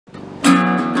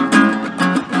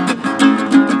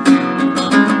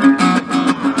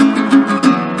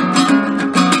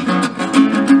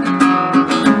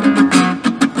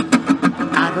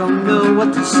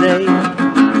to say.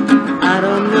 I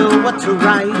don't know what to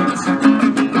write.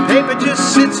 The paper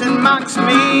just sits and mocks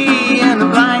me in a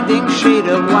blinding shade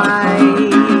of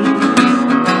white.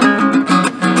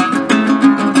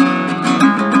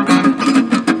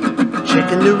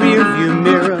 Checking the rearview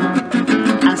mirror,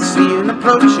 I see an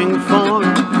approaching form.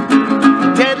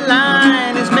 The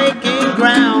deadline is making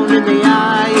ground in the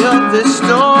eye of the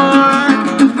storm.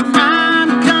 I'm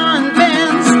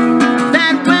convinced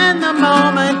that when the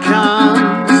moment comes,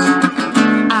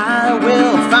 I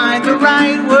will find the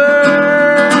right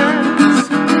words.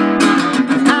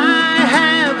 I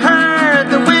have heard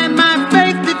that when my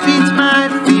faith defeats my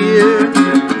fear,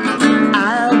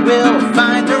 I will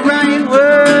find the right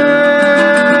words.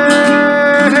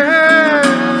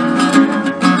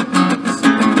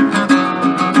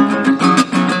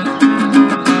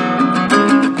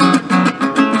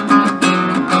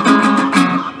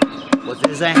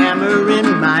 There's a hammer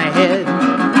in my head,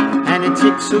 and it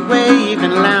ticks away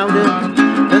even louder.